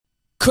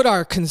Could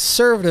our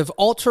conservative,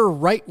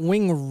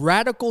 ultra-right-wing,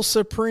 radical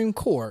Supreme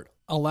Court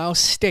allow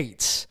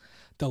states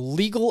the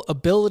legal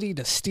ability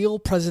to steal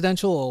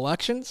presidential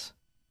elections?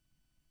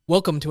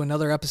 Welcome to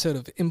another episode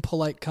of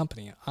Impolite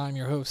Company. I'm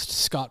your host,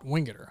 Scott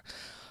Wingeter.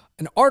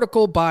 An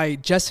article by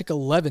Jessica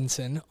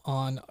Levinson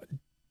on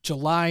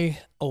July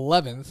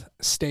 11th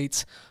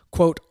states,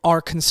 quote,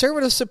 "Our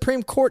conservative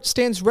Supreme Court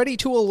stands ready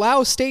to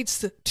allow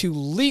states to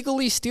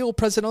legally steal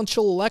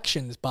presidential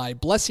elections by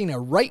blessing a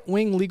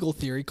right-wing legal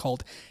theory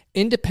called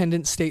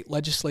Independent State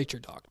Legislature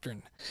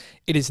Doctrine.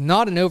 It is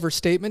not an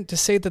overstatement to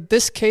say that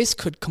this case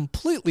could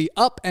completely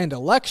upend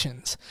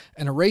elections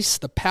and erase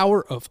the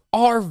power of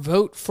our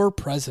vote for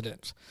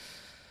president."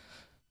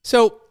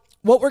 So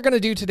what we're going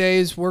to do today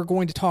is we're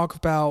going to talk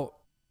about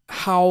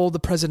how the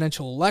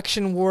presidential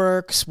election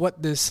works,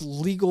 what this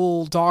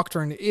legal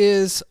doctrine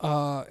is,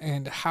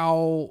 and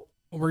how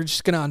we're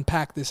just going to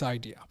unpack this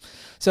idea.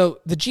 So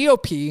the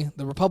GOP,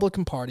 the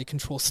Republican Party,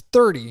 controls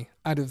 30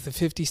 out of the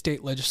 50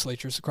 state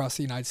legislatures across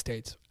the United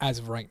States as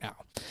of right now.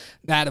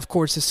 That, of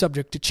course, is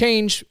subject to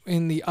change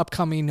in the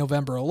upcoming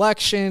November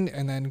election,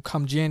 and then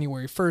come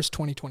January 1st,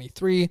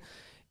 2023,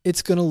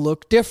 it's going to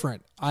look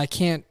different. I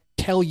can't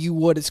tell you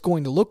what it's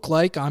going to look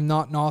like. I'm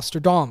not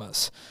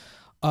Nostradamus.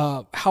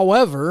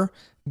 However,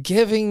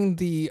 given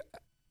the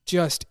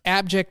just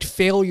abject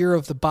failure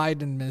of the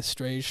Biden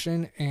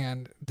administration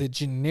and the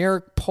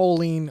generic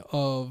polling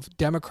of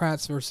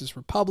Democrats versus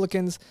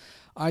Republicans,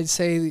 I'd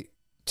say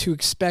to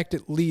expect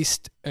at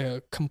least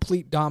a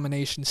complete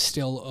domination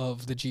still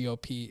of the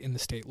GOP in the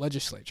state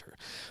legislature,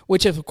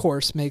 which of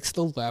course makes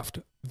the left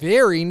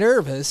very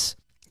nervous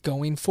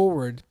going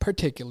forward,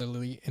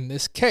 particularly in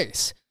this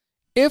case.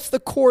 If the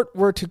court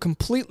were to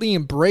completely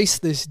embrace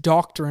this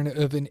doctrine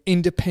of an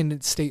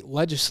independent state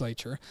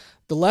legislature,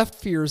 the left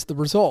fears the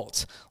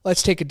results.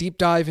 Let's take a deep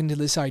dive into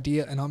this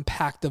idea and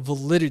unpack the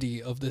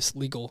validity of this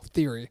legal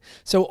theory.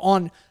 So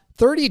on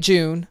 30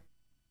 June,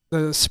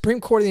 the Supreme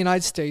Court of the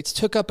United States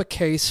took up a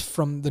case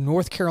from the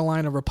North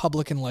Carolina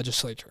Republican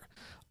legislature.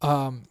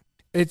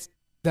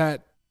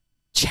 That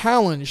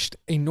challenged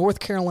a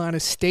North Carolina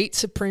state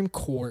Supreme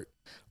Court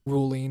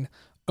ruling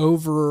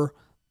over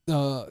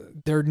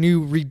their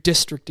new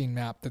redistricting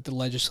map that the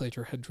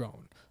legislature had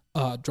drawn.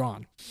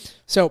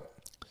 So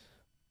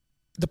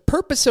the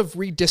purpose of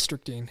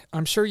redistricting,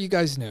 I'm sure you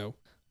guys know,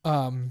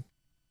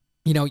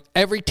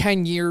 every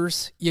 10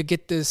 years you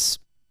get this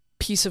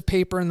piece of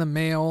paper in the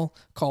mail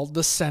called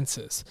the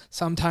census.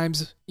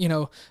 Sometimes,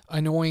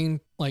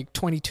 annoying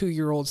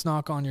 22-year-olds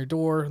knock on your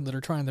door that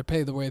are trying to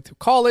pay their way through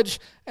college,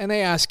 and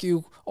they ask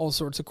you all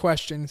sorts of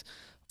questions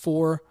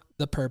for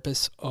the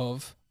purpose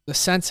of the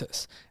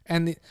census.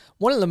 And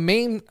one of the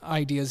main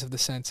ideas of the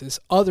census,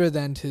 other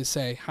than to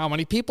say how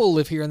many people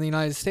live here in the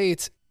United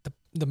States,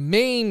 the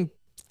main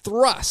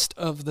thrust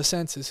of the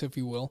census, if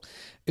you will,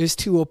 is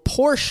to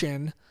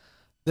apportion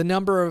the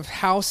number of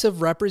House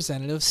of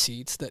Representative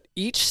seats that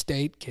each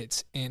state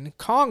gets in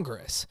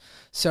Congress.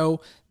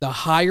 So the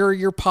higher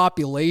your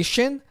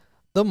population,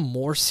 the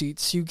more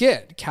seats you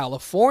get.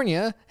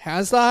 California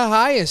has the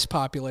highest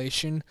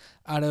population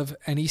out of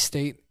any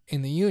state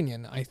in the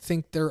union. I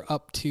think they're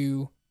up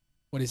to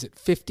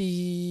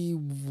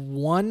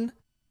 51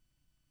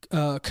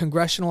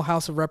 congressional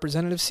House of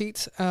Representative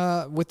seats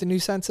with the new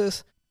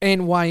census.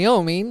 And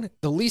Wyoming,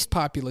 the least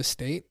populous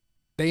state,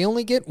 they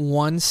only get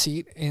one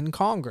seat in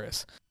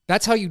Congress.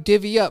 That's how you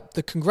divvy up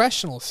the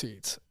congressional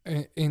seats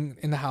in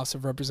the House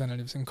of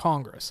Representatives in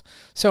Congress.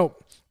 So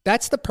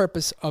that's the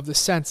purpose of the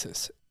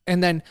census.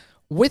 And then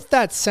with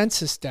that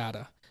census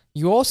data,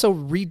 you also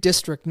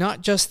redistrict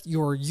not just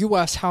your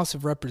U.S. House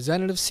of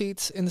Representative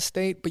seats in the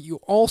state, but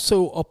you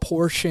also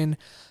apportion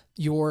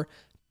your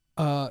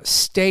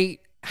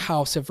state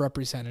House of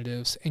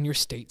Representatives and your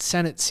state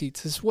Senate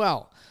seats as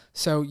well.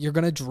 So you're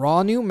going to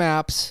draw new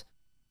maps,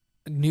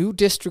 new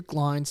district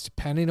lines,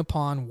 depending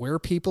upon where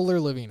people are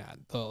living at.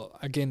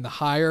 The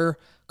higher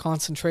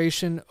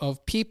concentration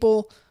of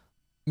people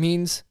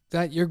means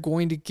that you're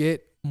going to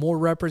get more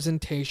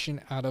representation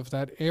out of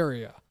that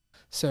area.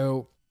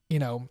 So,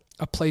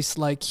 a place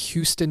like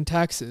Houston,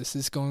 Texas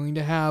is going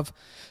to have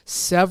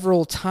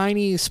several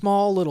tiny,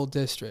 small little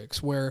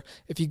districts where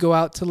if you go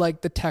out to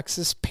the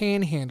Texas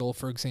Panhandle,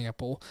 for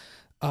example,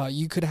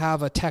 you could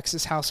have a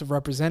Texas House of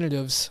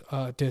Representatives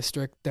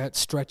district that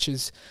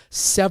stretches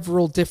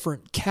several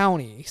different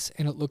counties,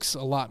 and it looks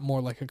a lot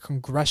more like a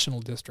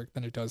congressional district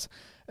than it does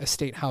a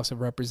state House of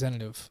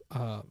Representative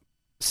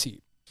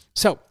seat.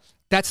 So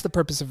that's the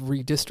purpose of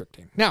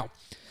redistricting. Now,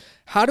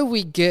 how do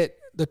we get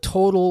the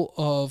total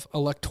of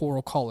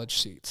Electoral College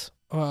seats?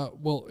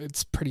 Well,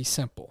 it's pretty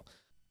simple.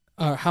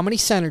 How many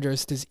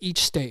senators does each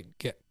state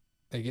get?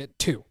 They get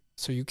 2.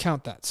 So you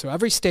count that. So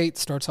every state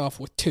starts off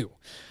with 2.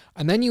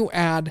 And then you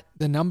add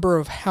the number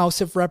of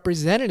House of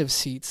Representative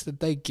seats that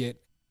they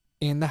get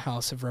in the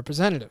House of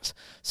Representatives.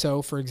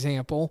 So, for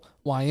example,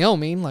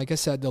 Wyoming, like I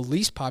said, the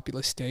least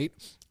populous state,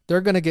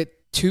 they're going to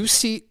get 2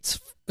 seats,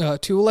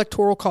 2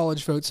 Electoral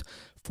College votes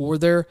for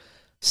their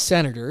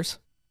senators,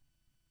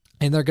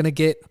 and they're going to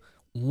get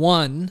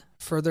 1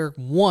 for their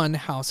one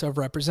House of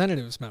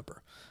Representatives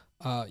member.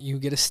 You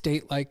get a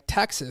state like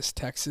Texas.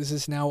 Texas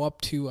is now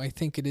up to, I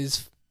think it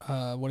is,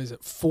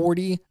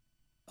 40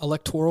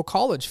 Electoral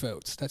College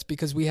votes. That's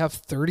because we have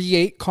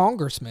 38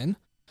 congressmen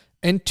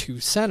and 2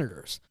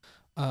 senators.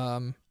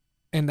 And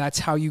that's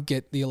how you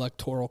get the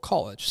Electoral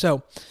College.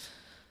 So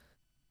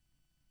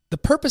the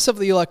purpose of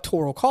the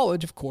Electoral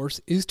College, of course,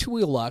 is to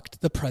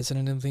elect the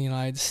President of the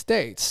United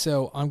States.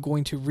 So I'm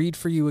going to read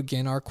for you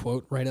again our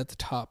quote right at the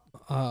top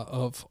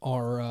of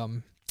our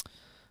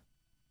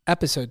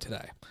episode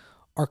today.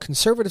 Our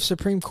conservative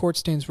Supreme Court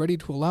stands ready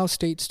to allow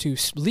states to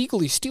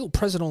legally steal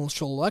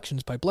presidential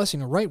elections by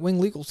blessing a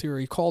right-wing legal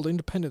theory called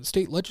Independent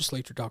State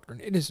Legislature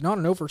Doctrine. It is not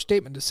an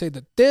overstatement to say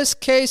that this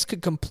case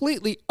could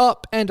completely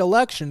upend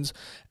elections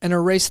and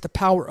erase the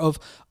power of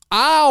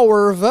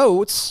our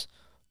votes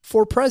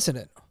for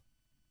president.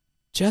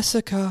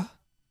 Jessica,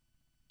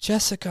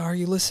 are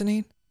you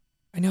listening?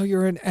 I know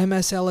you're an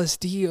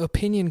MSLSD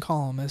opinion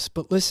columnist,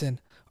 but listen,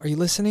 are you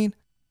listening?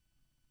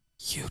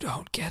 You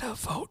don't get a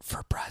vote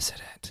for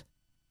president.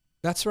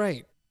 That's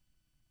right.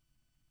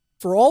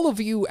 For all of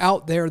you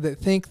out there that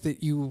think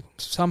that you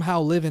somehow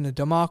live in a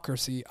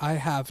democracy, I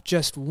have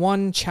just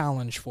one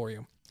challenge for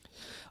you.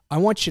 I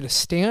want you to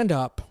stand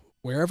up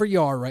wherever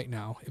you are right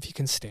now, if you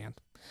can stand.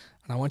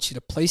 And I want you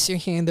to place your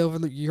hand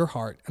over your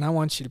heart, and I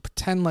want you to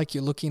pretend like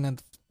you're looking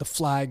at the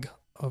flag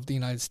of the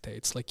United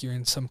States, like you're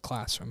in some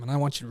classroom. And I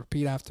want you to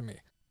repeat after me.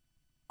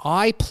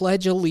 I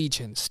pledge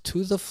allegiance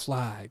to the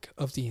flag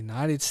of the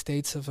United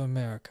States of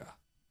America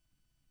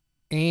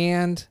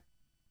and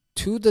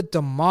to the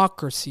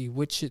democracy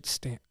which it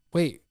stands.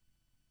 Wait,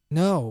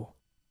 no.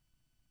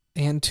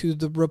 And to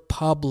the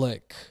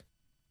republic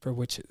for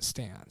which it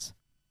stands.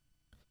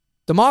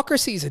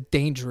 Democracy is a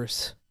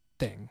dangerous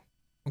thing,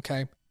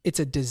 okay?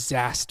 It's a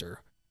disaster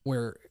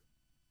where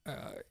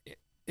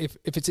if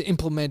it's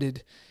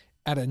implemented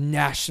at a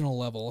national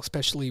level,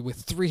 especially with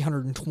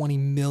 320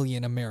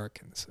 million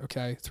Americans,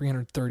 okay?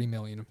 330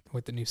 million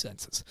with the new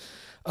census.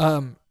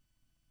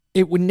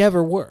 It would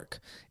never work.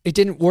 It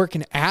didn't work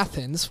in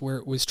Athens where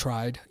it was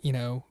tried,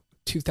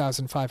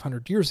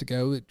 2,500 years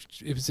ago.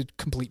 It was a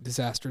complete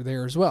disaster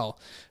there as well.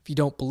 If you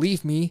don't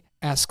believe me,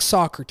 ask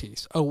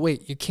Socrates. Oh,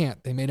 wait, you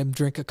can't. They made him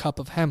drink a cup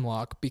of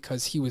hemlock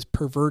because he was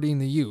perverting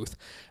the youth.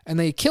 And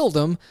they killed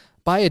him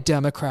by a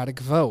democratic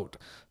vote.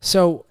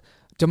 So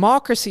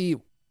democracy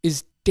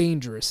is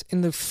dangerous.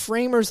 And the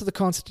framers of the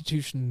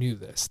Constitution knew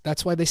this.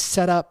 That's why they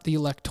set up the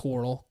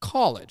Electoral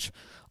College.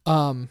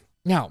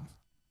 Now,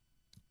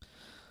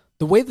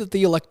 the way that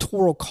the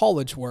Electoral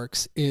College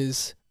works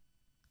is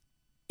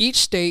each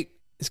state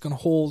is going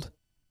to hold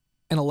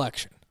an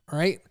election, all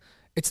right?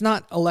 It's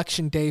not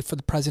election day for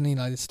the President of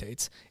the United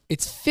States.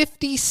 It's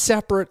 50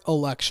 separate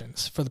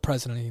elections for the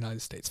President of the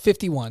United States,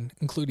 51,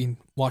 including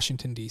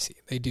Washington, D.C.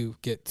 They do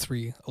get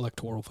 3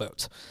 electoral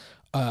votes.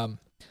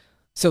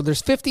 So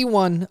there's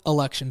 51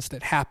 elections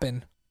that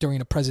happen during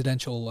a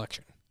presidential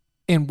election.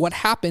 And what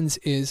happens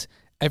is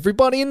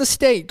everybody in the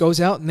state goes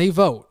out and they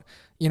vote.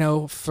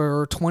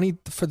 For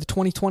the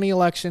 2020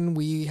 election,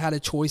 we had a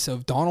choice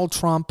of Donald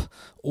Trump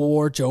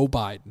or Joe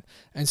Biden.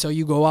 And so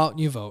you go out and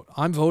you vote.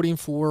 I'm voting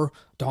for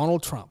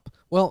Donald Trump.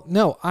 Well,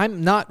 no,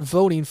 I'm not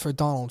voting for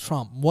Donald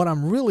Trump. What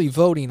I'm really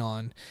voting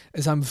on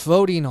is I'm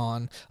voting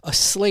on a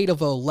slate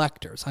of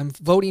electors. I'm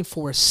voting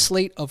for a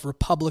slate of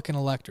Republican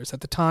electors.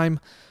 At the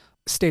time,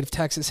 the state of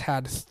Texas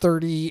had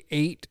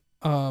 38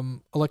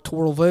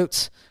 electoral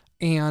votes,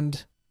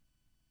 and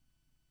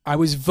I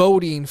was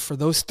voting for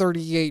those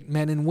 38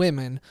 men and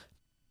women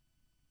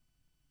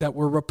that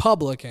were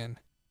Republican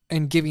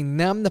and giving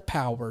them the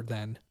power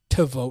then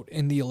to vote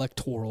in the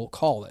Electoral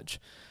College.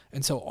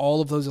 And so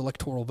all of those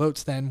electoral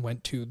votes then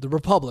went to the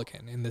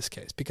Republican in this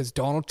case because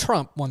Donald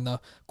Trump won the,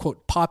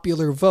 quote,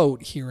 popular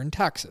vote here in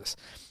Texas.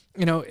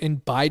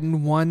 And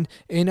Biden won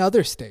in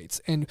other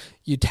states. And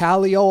you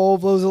tally all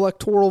of those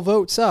electoral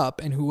votes up,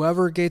 and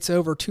whoever gets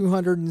over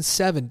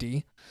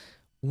 270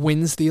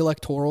 wins the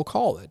Electoral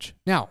College.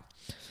 Now,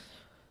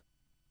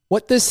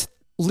 what this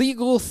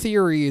legal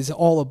theory is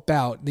all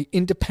about, the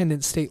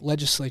Independent State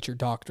Legislature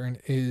Doctrine,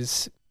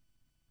 is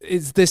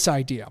this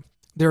idea.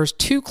 There's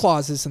 2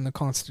 clauses in the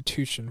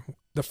Constitution.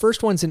 The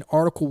first one's in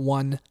Article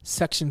 1,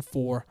 Section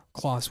 4,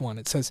 Clause 1.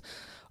 It says,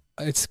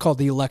 it's called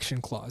the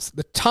Election Clause.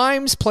 The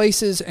times,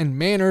 places, and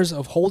manners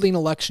of holding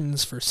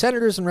elections for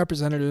senators and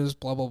representatives,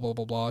 blah, blah, blah,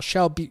 blah, blah,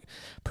 shall be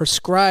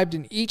prescribed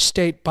in each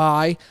state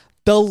by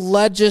the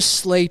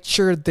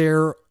legislature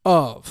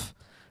thereof.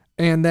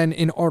 And then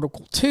in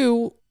Article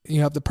 2,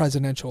 you have the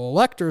Presidential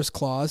Electors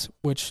Clause,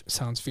 which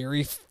sounds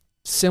very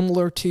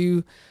similar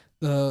to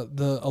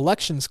the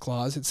Elections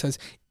Clause. It says,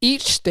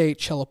 each state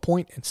shall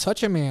appoint in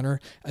such a manner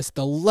as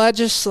the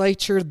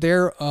legislature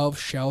thereof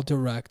shall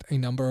direct a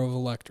number of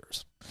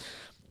electors.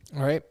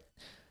 All right?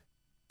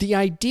 The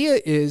idea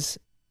is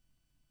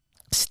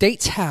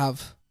states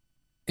have,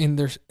 in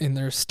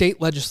their state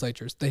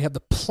legislatures, they have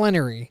the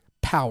plenary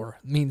power,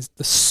 means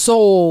the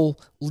sole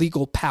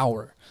legal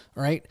power,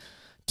 all right,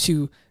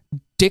 to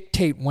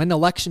dictate when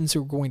elections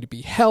are going to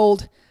be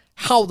held,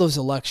 how those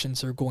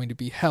elections are going to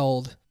be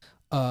held,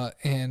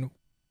 and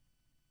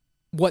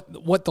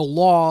what the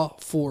law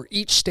for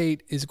each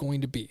state is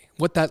going to be,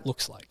 what that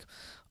looks like.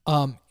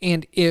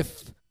 And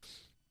if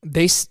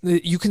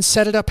you can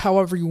set it up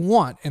however you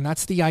want, and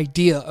that's the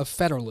idea of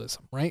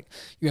federalism, right?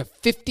 You have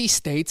 50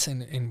 states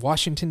in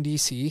Washington,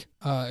 D.C.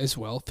 As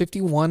well,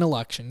 51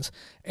 elections,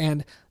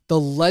 and the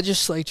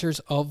legislatures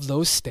of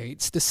those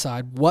states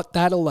decide what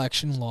that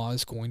election law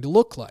is going to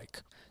look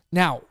like.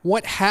 Now,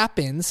 what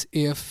happens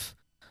if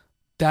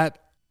that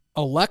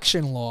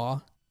election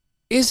law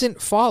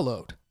isn't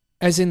followed,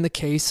 as in the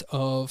case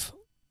of,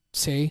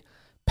 say,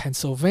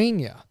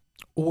 Pennsylvania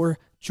or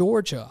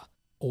Georgia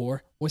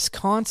or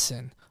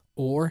Wisconsin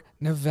or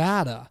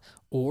Nevada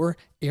or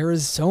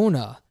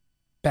Arizona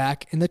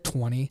back in the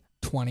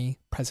 2020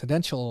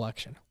 presidential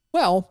election?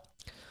 Well,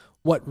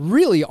 what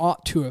really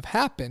ought to have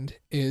happened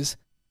is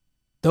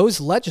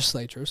those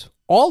legislatures,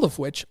 all of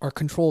which are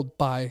controlled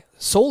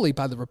solely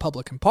by the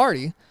Republican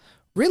Party,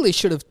 really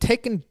should have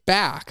taken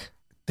back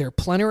their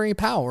plenary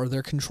power,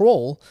 their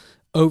control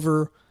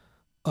over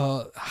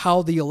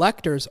how the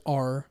electors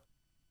are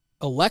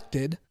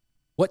elected.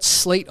 What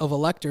slate of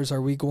electors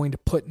are we going to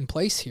put in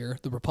place here,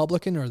 the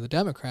Republican or the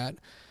Democrat?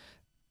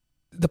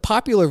 The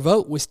popular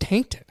vote was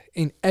tainted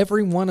in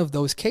every one of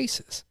those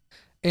cases.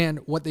 And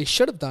what they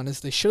should have done is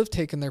they should have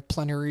taken their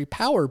plenary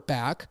power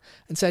back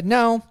and said,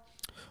 no,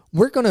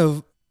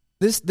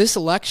 this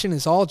election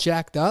is all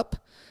jacked up,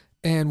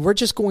 and we're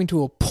just going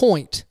to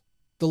appoint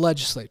the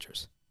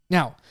legislatures.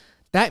 Now,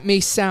 that may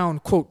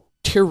sound, quote,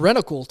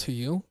 tyrannical to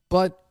you,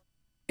 but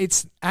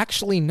it's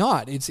actually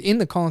not. It's in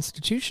the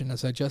Constitution,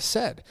 as I just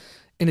said.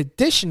 In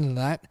addition to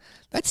that,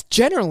 that's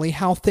generally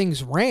how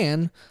things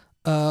ran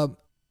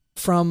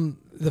from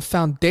the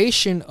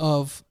foundation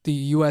of the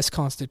U.S.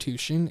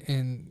 Constitution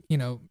in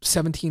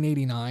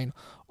 1789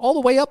 all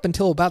the way up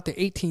until about the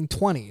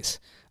 1820s.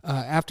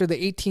 After the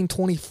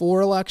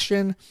 1824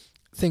 election,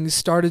 things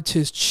started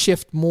to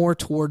shift more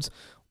towards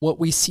what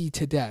we see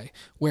today,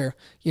 where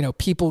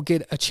people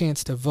get a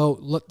chance to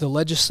vote. The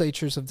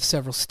legislatures of the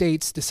several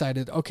states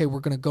decided, okay,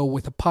 we're going to go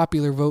with a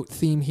popular vote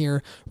theme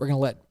here. We're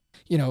going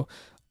to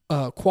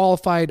let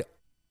qualified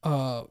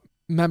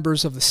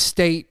members of the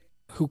state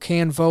who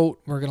can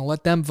vote, we're going to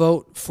let them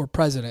vote for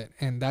president,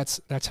 and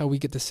that's how we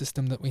get the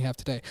system that we have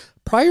today.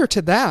 Prior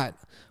to that,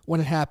 when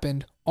it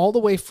happened, all the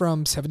way from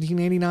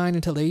 1789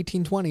 until the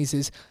 1820s,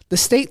 is the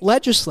state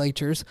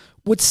legislatures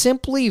would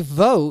simply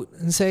vote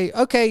and say,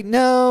 okay,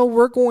 no,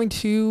 we're going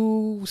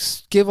to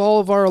give all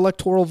of our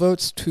electoral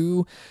votes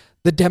to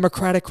the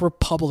Democratic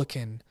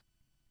Republican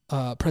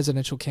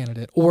presidential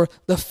candidate or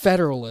the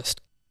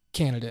Federalist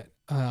candidate.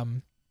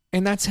 And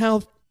that's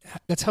how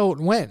it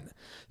went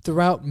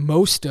throughout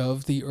most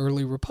of the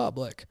early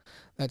republic.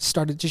 That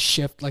started to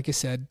shift, like I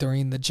said,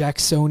 during the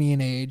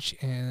Jacksonian age,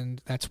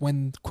 and that's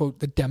when, quote,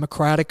 the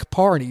Democratic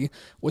Party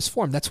was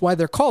formed. That's why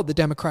they're called the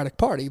Democratic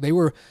Party. They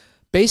were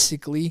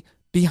basically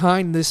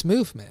behind this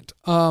movement.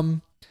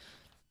 And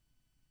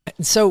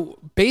so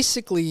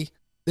basically,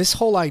 this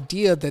whole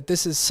idea that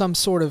this is some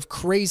sort of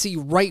crazy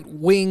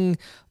right-wing,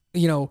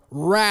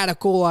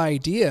 radical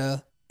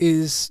idea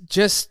is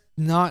just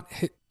not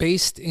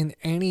based in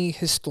any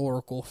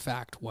historical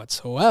fact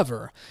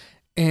whatsoever.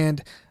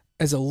 And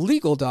as a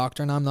legal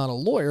doctrine, I'm not a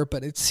lawyer,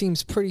 but it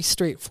seems pretty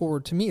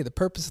straightforward to me. The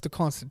purpose of the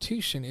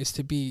Constitution is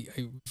to be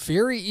a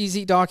very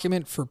easy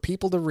document for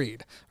people to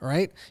read, all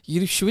right?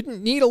 You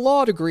shouldn't need a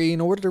law degree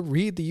in order to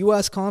read the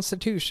U.S.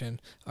 Constitution,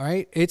 all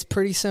right? It's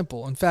pretty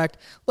simple. In fact,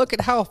 look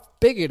at how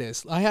big it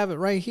is. I have it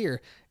right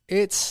here.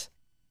 It's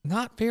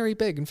not very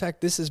big. In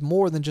fact, this is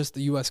more than just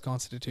the U.S.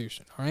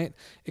 Constitution, all right?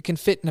 It can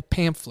fit in a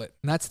pamphlet,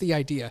 and that's the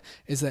idea,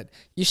 is that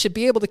you should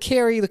be able to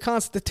carry the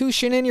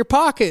Constitution in your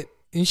pocket.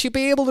 You should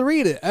be able to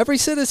read it. Every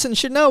citizen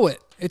should know it.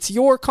 It's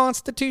your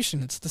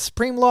Constitution. It's the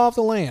supreme law of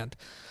the land.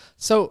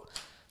 So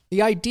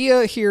the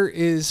idea here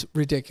is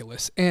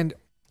ridiculous. And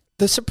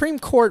the Supreme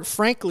Court,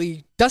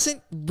 frankly,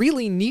 doesn't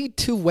really need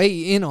to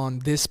weigh in on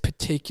this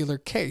particular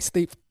case.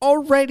 They've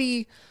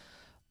already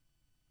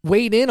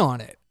weighed in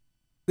on it.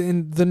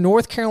 And the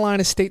North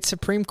Carolina State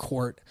Supreme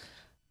Court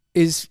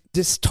is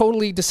just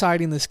totally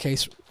deciding this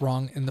case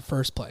wrong in the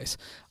first place.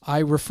 I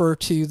refer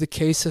to the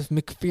case of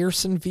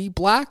McPherson v.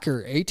 Blacker,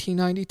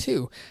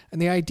 1892. And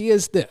the idea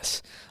is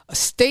this. A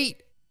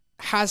state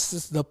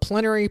has the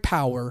plenary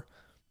power,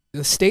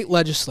 the state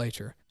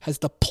legislature has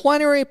the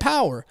plenary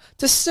power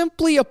to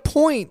simply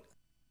appoint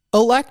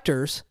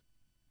electors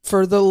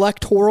for the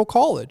Electoral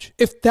College,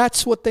 if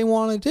that's what they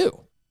want to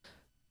do.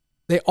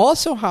 They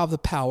also have the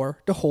power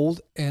to hold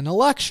an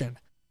election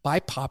by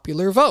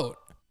popular vote.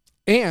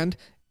 And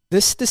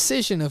this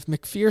decision of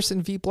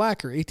McPherson v.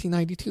 Blacker,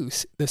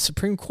 1892, the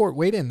Supreme Court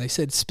weighed in. They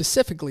said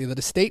specifically that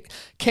a state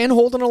can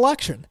hold an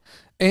election,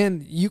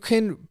 and you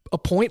can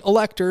appoint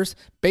electors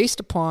based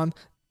upon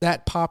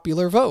that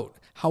popular vote.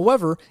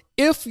 However,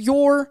 if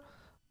your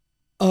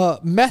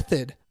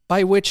method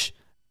by which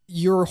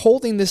you're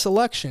holding this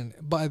election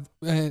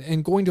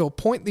and going to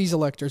appoint these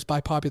electors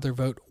by popular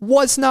vote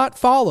was not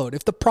followed,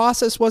 if the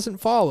process wasn't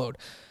followed,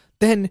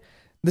 then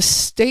the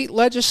state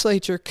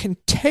legislature can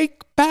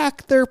take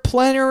back their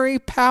plenary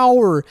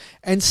power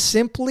and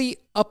simply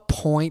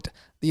appoint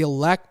the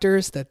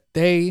electors that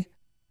they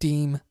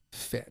deem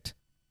fit.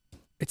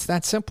 It's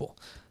that simple.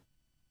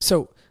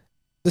 So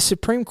the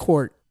Supreme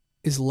Court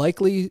is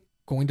likely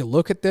going to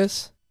look at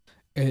this.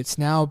 It's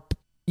now,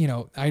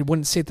 I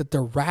wouldn't say that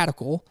they're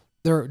radical.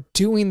 They're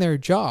doing their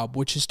job,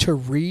 which is to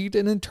read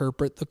and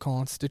interpret the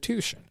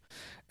Constitution.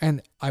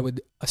 And I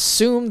would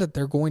assume that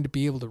they're going to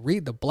be able to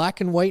read the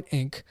black and white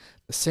ink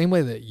the same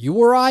way that you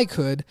or I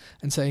could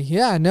and say,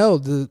 yeah, no,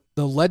 the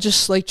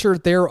legislature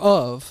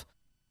thereof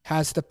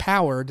has the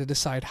power to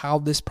decide how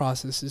this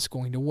process is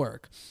going to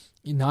work.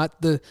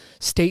 Not the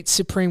state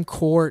Supreme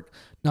Court,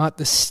 not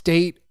the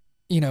state,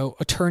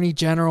 Attorney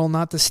General,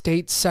 not the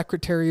state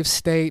Secretary of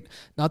State,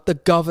 not the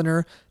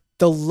governor,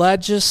 the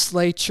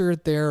legislature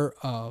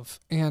thereof.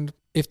 And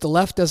if the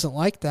left doesn't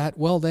like that,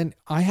 well, then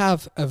I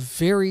have a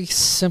very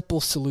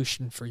simple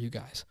solution for you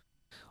guys.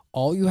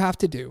 All you have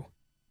to do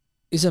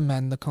is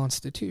amend the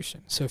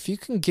Constitution. So if you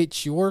can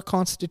get your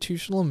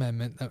constitutional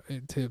amendment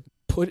to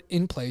put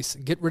in place,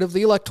 get rid of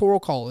the Electoral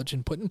College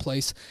and put in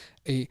place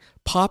a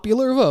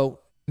popular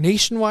vote,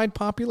 nationwide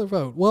popular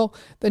vote, well,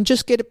 then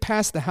just get it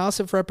past the House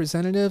of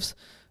Representatives,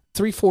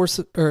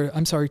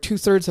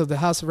 2/3 of the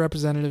House of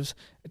Representatives,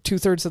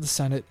 2/3 of the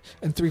Senate,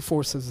 and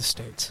 3/4 of the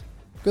states.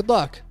 Good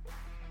luck.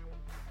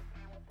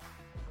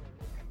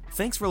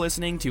 Thanks for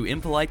listening to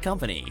Impolite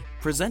Company,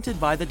 presented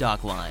by The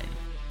Dock Line.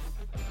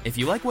 If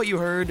you like what you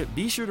heard,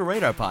 be sure to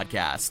rate our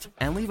podcast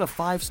and leave a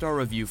 5-star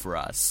review for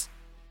us.